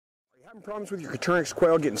Having problems with your Coturnix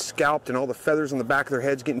quail getting scalped and all the feathers on the back of their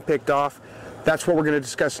heads getting picked off? That's what we're going to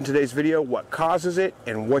discuss in today's video, what causes it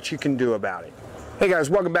and what you can do about it. Hey guys,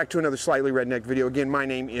 welcome back to another Slightly Redneck video. Again, my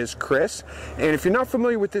name is Chris, and if you're not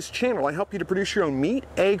familiar with this channel, I help you to produce your own meat,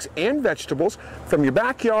 eggs, and vegetables from your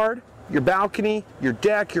backyard, your balcony, your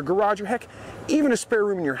deck, your garage, or heck, even a spare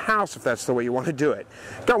room in your house if that's the way you want to do it.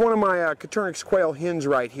 Got one of my Coturnix quail hens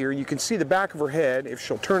right here. You can see the back of her head, if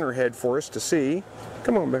she'll turn her head for us to see.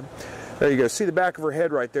 Come on, babe. There you go. See the back of her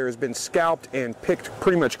head right there has been scalped and picked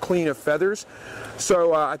pretty much clean of feathers.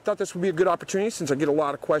 So I thought this would be a good opportunity since I get a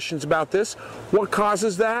lot of questions about this. What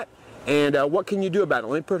causes that and what can you do about it?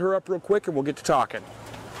 Let me put her up real quick and we'll get to talking.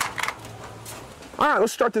 All right,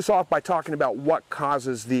 let's start this off by talking about what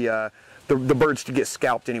causes the birds to get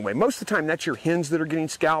scalped anyway. Most of the time that's your hens that are getting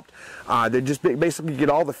scalped. They just basically get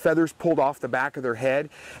all the feathers pulled off the back of their head,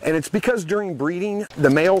 and it's because during breeding, the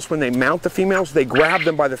males, when they mount the females, they grab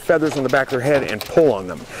them by the feathers on the back of their head and pull on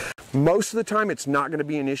them. Most of the time it's not going to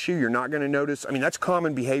be an issue. You're not going to notice, I mean, that's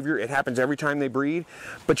common behavior. It happens every time they breed,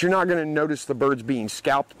 but you're not going to notice the birds being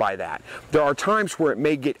scalped by that. There are times where it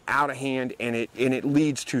may get out of hand and it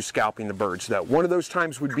leads to scalping the birds. That one of those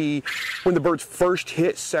times would be when the birds first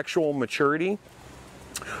hit sexual maturity,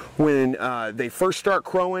 when they first start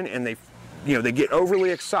crowing and they get overly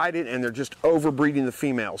excited and they're just overbreeding the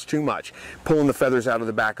females too much, pulling the feathers out of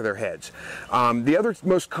the back of their heads. The other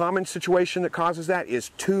most common situation that causes that is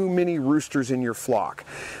too many roosters in your flock.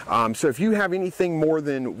 So if you have anything more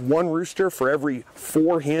than one rooster for every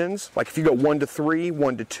 4 hens, like if you go 1 to 3,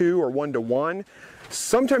 1 to 2, or 1 to 1,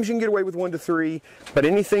 sometimes you can get away with 1 to 3, but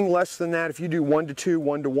anything less than that, if you do 1 to 2,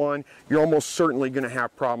 1 to 1, you're almost certainly going to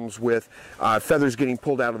have problems with feathers getting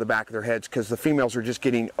pulled out of the back of their heads because the females are just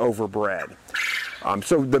getting overbred.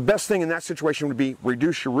 So the best thing in that situation would be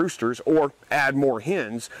reduce your roosters or add more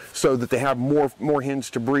hens so that they have more hens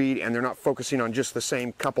to breed and they're not focusing on just the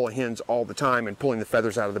same couple of hens all the time and pulling the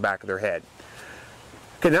feathers out of the back of their head.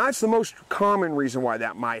 Okay, now that's the most common reason why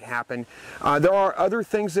that might happen. There are other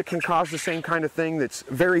things that can cause the same kind of thing that's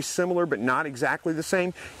very similar but not exactly the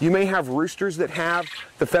same. You may have roosters that have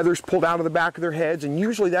the feathers pulled out of the back of their heads, and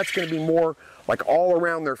usually that's going to be more like all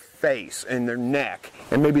around their face and their neck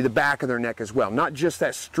and maybe the back of their neck as well, not just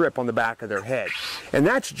that strip on the back of their head. And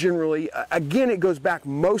that's generally, again, it goes back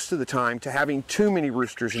most of the time to having too many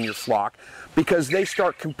roosters in your flock because they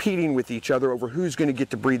start competing with each other over who's going to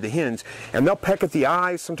get to breed the hens. And they'll peck at the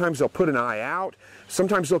eyes, sometimes they'll put an eye out,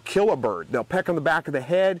 sometimes they'll kill a bird. They'll peck on the back of the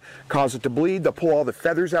head, cause it to bleed, they'll pull all the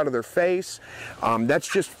feathers out of their face. That's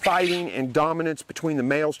just fighting and dominance between the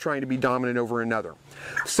males trying to be dominant over another.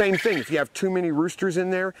 Same thing, if you have too many roosters in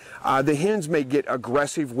there, the hens may get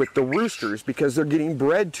aggressive with the roosters because they're getting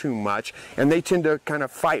bred too much and they tend to kind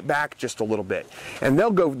of fight back just a little bit. And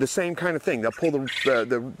they'll go the same kind of thing. They'll pull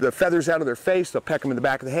the feathers out of their face, they'll peck them in the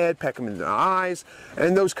back of the head, peck them in the eyes,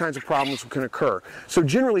 and those kinds of problems can occur. So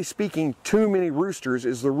generally speaking, too many roosters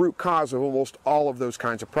is the root cause of almost all of those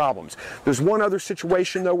kinds of problems. There's one other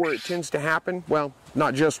situation though where it tends to happen. Well,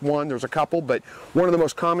 not just one, there's a couple, but one of the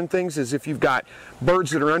most common things is if you've got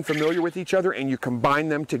birds that are unfamiliar with each other and you combine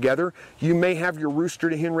them together, you may have your rooster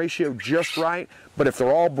to hen ratio just right, but if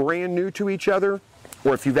they're all brand new to each other,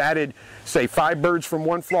 or if you've added, say, 5 birds from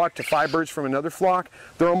one flock to 5 birds from another flock,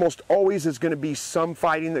 there almost always is going to be some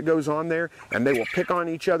fighting that goes on there, and they will pick on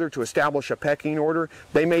each other to establish a pecking order.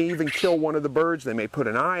 They may even kill one of the birds. They may put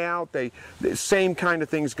an eye out. The same kind of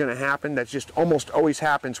thing is going to happen. That just almost always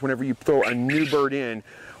happens whenever you throw a new bird in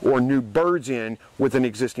or new birds in with an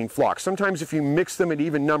existing flock. Sometimes if you mix them at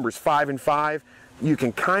even numbers, 5 and 5, you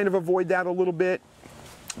can kind of avoid that a little bit.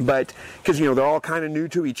 But because they're all kind of new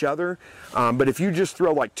to each other, but if you just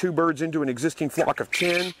throw like 2 birds into an existing flock of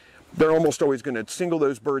 10, they're almost always going to single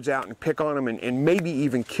those birds out and pick on them and maybe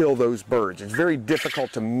even kill those birds. It's very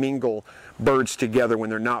difficult to mingle birds together when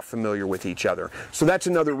they're not familiar with each other. So that's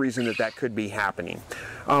another reason that could be happening.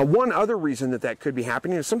 One other reason that could be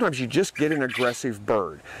happening is sometimes you just get an aggressive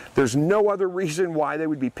bird. There's no other reason why they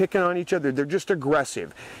would be picking on each other. They're just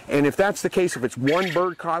aggressive. And if that's the case, if it's one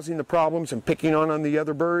bird causing the problems and picking on the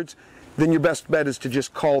other birds, then your best bet is to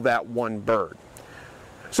just call that one bird.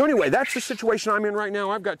 So anyway, that's the situation I'm in right now.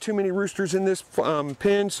 I've got too many roosters in this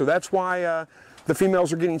pen, so that's why the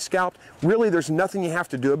females are getting scalped. Really, there's nothing you have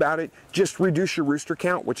to do about it. Just reduce your rooster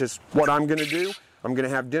count, which is what I'm going to do. I'm going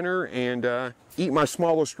to have dinner and eat my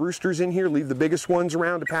smallest roosters in here, leave the biggest ones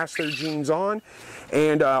around to pass their genes on,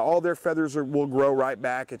 and all their feathers will grow right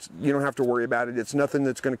back. You don't have to worry about it. It's nothing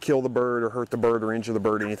that's going to kill the bird or hurt the bird or injure the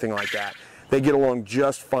bird or anything like that. They get along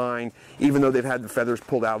just fine, even though they've had the feathers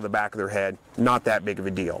pulled out of the back of their head. Not that big of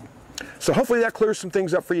a deal. So hopefully that clears some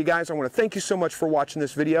things up for you guys. I want to thank you so much for watching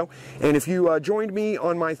this video. And if you joined me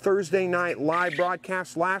on my Thursday night live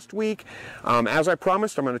broadcast last week, as I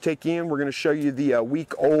promised, I'm going to take you in. We're going to show you the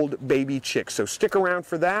week-old baby chicks. So stick around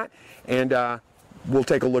for that, and we'll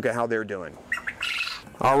take a look at how they're doing.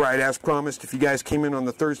 All right, as promised, if you guys came in on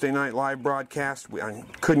the Thursday night live broadcast, I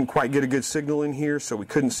couldn't quite get a good signal in here, so we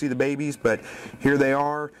couldn't see the babies, but here they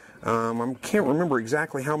are. I can't remember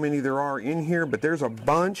exactly how many there are in here, but there's a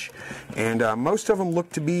bunch, and most of them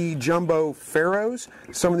look to be jumbo pharaohs.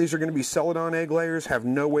 Some of these are going to be celadon egg layers. Have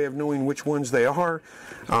no way of knowing which ones they are,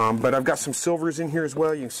 but I've got some silvers in here as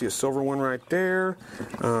well. You can see a silver one right there.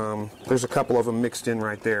 There's a couple of them mixed in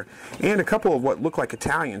right there, and a couple of what look like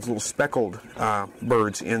Italians, little speckled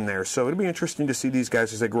birds in there. So it'll be interesting to see these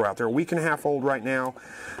guys as they grow out. They're a week and a half old right now.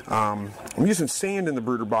 I'm using sand in the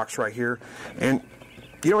brooder box right here, and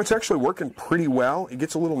you know, it's actually working pretty well. It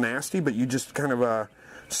gets a little nasty, but you just kind of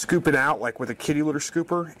scoop it out like with a kitty litter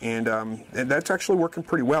scooper, and that's actually working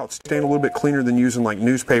pretty well. It's staying a little bit cleaner than using like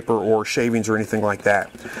newspaper or shavings or anything like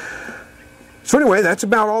that. So anyway, that's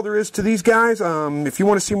about all there is to these guys. If you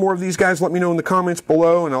want to see more of these guys, let me know in the comments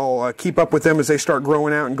below, and I'll keep up with them as they start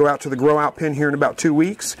growing out and go out to the grow out pen here in about 2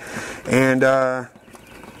 weeks. And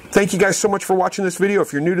thank you guys so much for watching this video.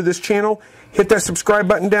 If you're new to this channel, hit that subscribe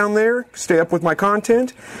button down there. Stay up with my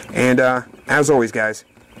content. And as always, guys,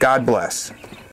 God bless.